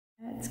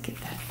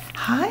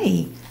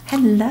Hi.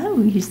 Hello.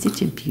 You're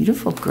such a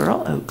beautiful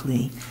girl,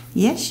 Oakley.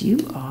 Yes,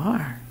 you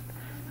are.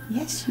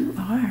 Yes, you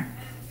are.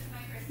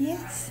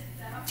 Yes.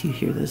 Do you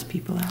hear those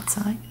people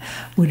outside?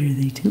 What are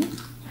they doing?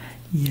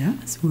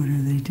 Yes, what are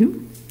they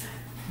doing?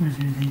 What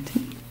are they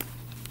doing?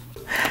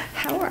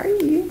 How are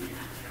you?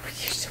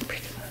 You're so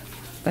pretty.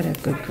 What a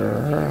good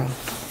girl.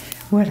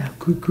 What a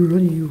good girl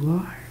you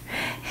are.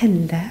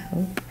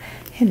 Hello.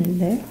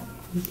 Hello.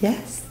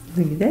 Yes.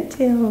 Look at that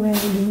tail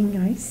wagging.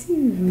 I see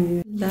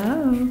you.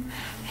 Hello.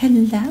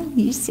 Hello.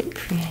 You're so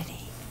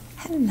pretty.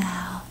 Hello.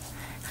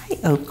 Hi,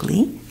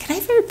 Oakley. Can I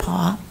have your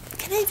paw?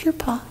 Can I have your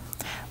paw?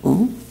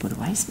 Oh, what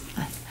do I smell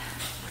like?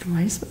 What do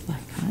I smell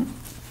like, huh?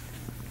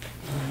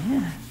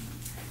 Yeah.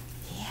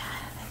 Yeah,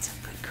 that's a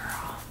good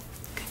girl.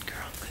 Good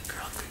girl, good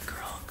girl, good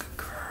girl, good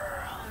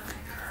girl,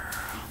 good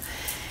girl.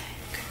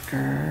 Good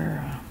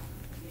girl.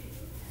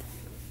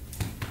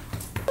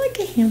 Like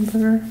a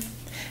hamburger.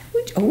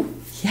 Oh,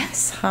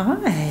 yes,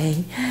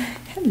 hi.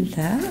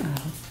 Hello.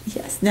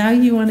 Yes, now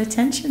you want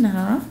attention,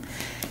 huh?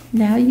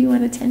 Now you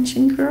want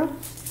attention, girl?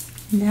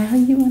 Now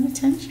you want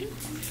attention?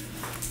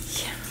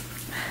 Yeah.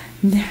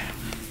 Now.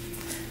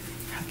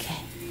 Okay,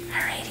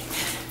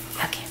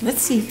 alrighty. Okay,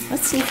 let's see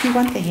if you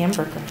want the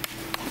hamburger.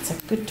 That's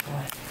a good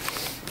toy.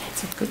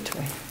 That's a good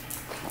toy.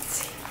 Let's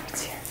see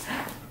what's here.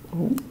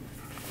 Oh,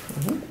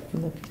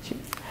 look at you.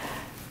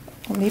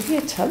 Oh, maybe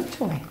a tug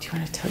toy. Do you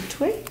want a tug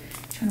toy? Do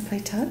you want to play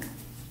tug?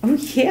 Oh,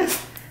 yeah.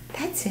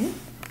 That's it.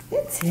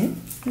 That's it.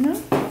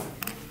 No?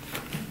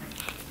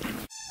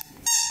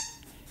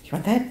 You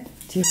want that?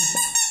 Do you want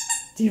that?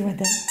 Do you want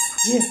that?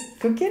 Yeah.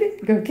 Go get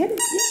it. Go get it.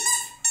 Yeah.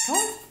 Come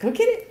on. Go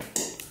get it.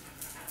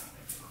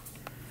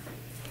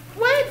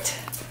 What?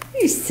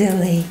 You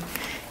silly.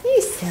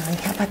 You silly.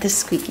 How about the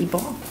squeaky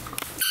ball?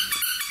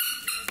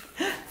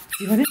 Do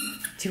you want it?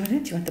 Do you want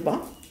it? Do you want the ball?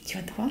 Do you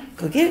want the ball?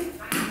 Go get it.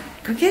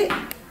 Go get it.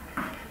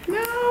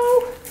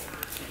 No.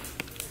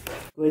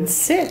 Good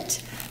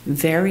sit.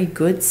 Very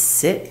good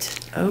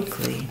sit,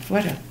 Oakley.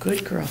 What a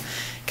good girl.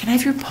 Can I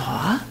have your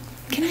paw?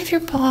 Can I have your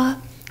paw?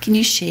 Can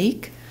you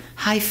shake?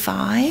 High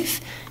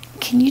five?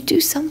 Can you do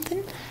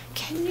something?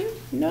 Can you?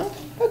 No?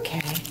 Okay,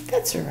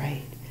 that's all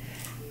right.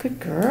 Good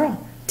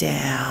girl.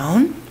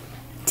 Down,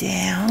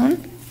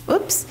 down.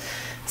 Oops.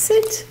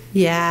 Sit.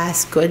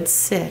 Yes, good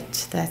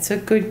sit. That's a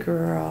good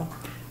girl.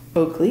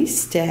 Oakley,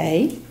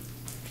 stay.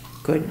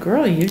 Good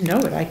girl. You know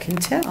it, I can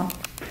tell.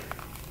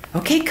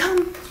 Okay,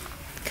 come.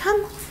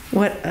 Come.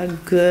 What a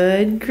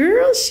good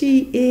girl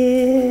she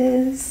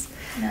is.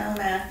 No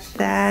match.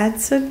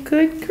 That's a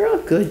good girl.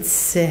 Good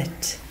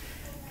sit.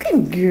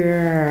 Good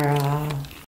girl.